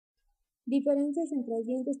Diferencias entre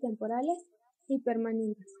dientes temporales y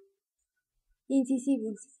permanentes.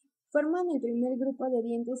 Incisivos. Forman el primer grupo de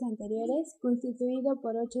dientes anteriores, constituido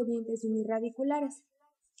por 8 dientes unirradiculares.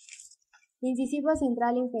 Incisivo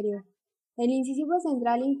central inferior. El incisivo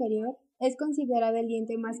central inferior es considerado el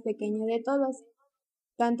diente más pequeño de todos,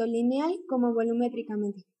 tanto lineal como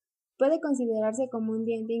volumétricamente. Puede considerarse como un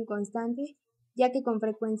diente inconstante, ya que con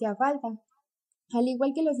frecuencia falta. Al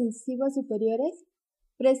igual que los incisivos superiores,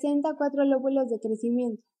 presenta 4 lóbulos de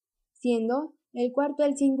crecimiento, siendo el cuarto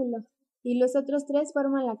el cíngulo, y los otros 3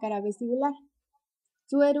 forman la cara vestibular.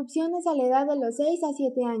 Su erupción es a la edad de los 6 a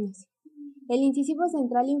 7 años. El incisivo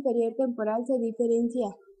central inferior temporal se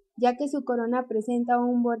diferencia, ya que su corona presenta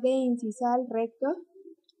un borde incisal recto.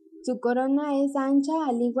 Su corona es ancha,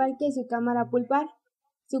 al igual que su cámara pulpar.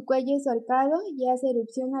 Su cuello es solcado y hace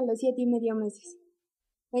erupción a los 7,5 meses.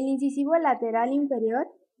 El incisivo lateral inferior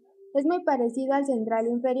es muy parecido al central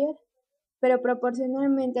inferior, pero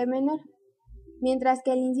proporcionalmente menor, mientras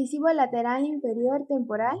que el incisivo lateral inferior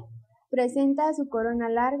temporal presenta su corona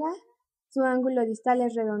larga, su ángulo distal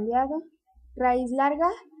es redondeado, raíz larga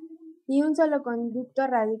y un solo conducto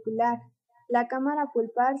radicular. La cámara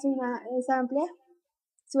pulpar es amplia,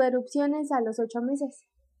 su erupción es a los 8 meses.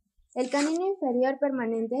 El canino inferior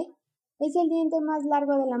permanente es el diente más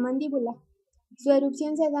largo de la mandíbula. Su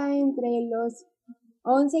erupción se da entre los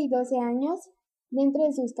 11 y 12 años. Dentro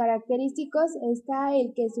de sus característicos está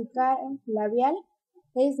el que su cara labial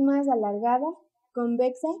es más alargada,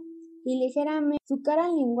 convexa y ligeramente. Su cara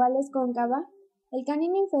lingual es cóncava. El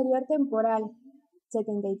canino inferior temporal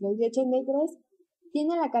 73 y 83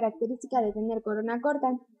 tiene la característica de tener corona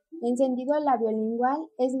corta. En sentido labiolingual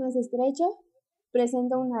es más estrecho,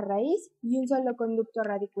 presenta una raíz y un solo conducto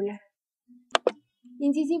radicular.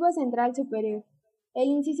 Incisivo central superior. El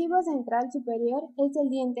incisivo central superior es el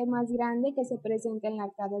diente más grande que se presenta en la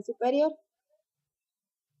arcada superior.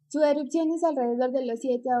 Su erupción es alrededor de los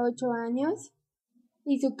 7 a 8 años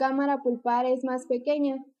y su cámara pulpar es más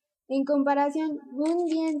pequeña. En comparación, un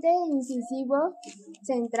diente incisivo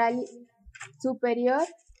central superior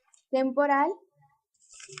temporal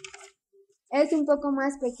es un poco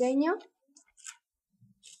más pequeño,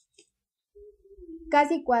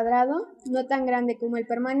 casi cuadrado, no tan grande como el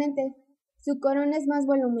permanente. Su corona es más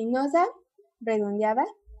voluminosa, redondeada.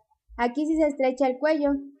 Aquí sí se estrecha el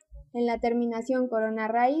cuello, en la terminación corona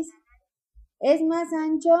raíz. Es más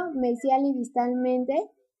ancho mesial y distalmente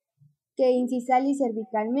que incisal y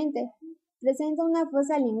cervicalmente. Presenta una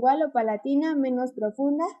fosa lingual o palatina menos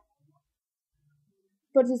profunda.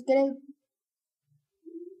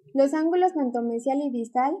 Los ángulos tanto mesial y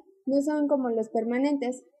distal no son como los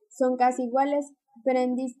permanentes, son casi iguales, pero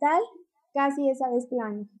en distal casi esa vez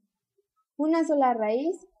plano. Una sola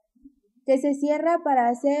raíz que se cierra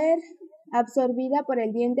para ser absorbida por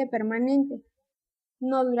el diente permanente.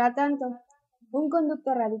 No dura tanto. Un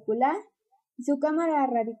conducto radicular y su cámara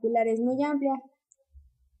radicular es muy amplia.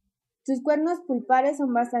 Sus cuernos pulpares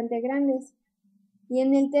son bastante grandes y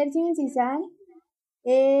en el tercio incisal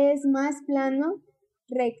es más plano,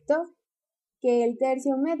 recto que el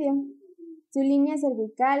tercio medio. Su línea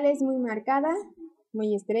cervical es muy marcada,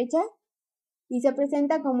 muy estrecha, y se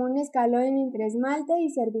presenta como un escalón entre esmalte y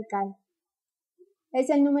cervical. Es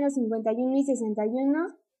el número 51 y 61,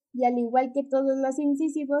 y al igual que todos los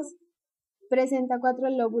incisivos, presenta 4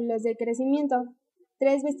 lóbulos de crecimiento,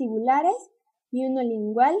 3 vestibulares y uno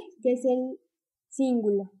lingual, que es el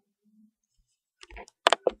cíngulo.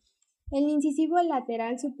 El incisivo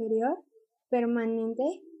lateral superior permanente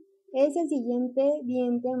es el siguiente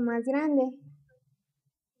diente más grande.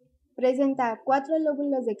 Presenta 4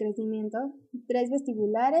 lóbulos de crecimiento, 3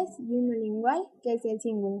 vestibulares y uno lingual, que es el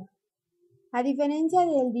cíngulo. A diferencia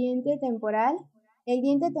del diente temporal, el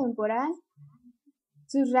diente temporal,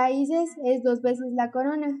 sus raíces es 2 veces la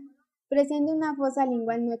corona. Presenta una fosa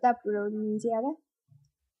lingual no tan pronunciada.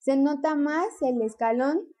 Se nota más el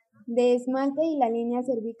escalón de esmalte y la línea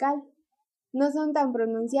cervical. No son tan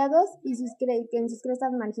pronunciados que en sus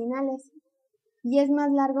crestas marginales. Y es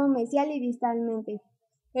más largo mesial y distalmente.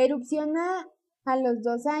 Erupciona a los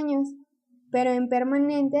 2 años, pero en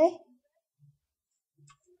permanente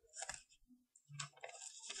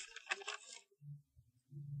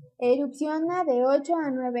erupciona de 8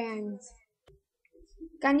 a 9 años.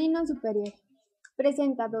 Canino superior.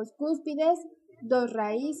 Presenta 2 cúspides, 2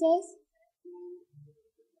 raíces.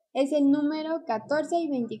 Es el número 14 y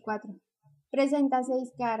 24. Presenta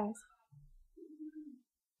 6 caras.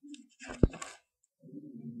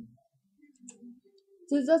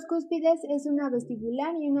 Sus 2 cúspides es una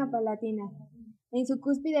vestibular y una palatina. En su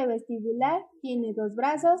cúspide vestibular tiene 2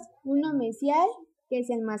 brazos, uno mesial, que es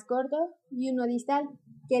el más corto, y uno distal,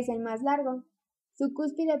 que es el más largo. Su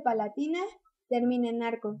cúspide palatina termina en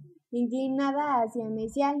arco, inclinada hacia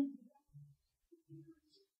mesial,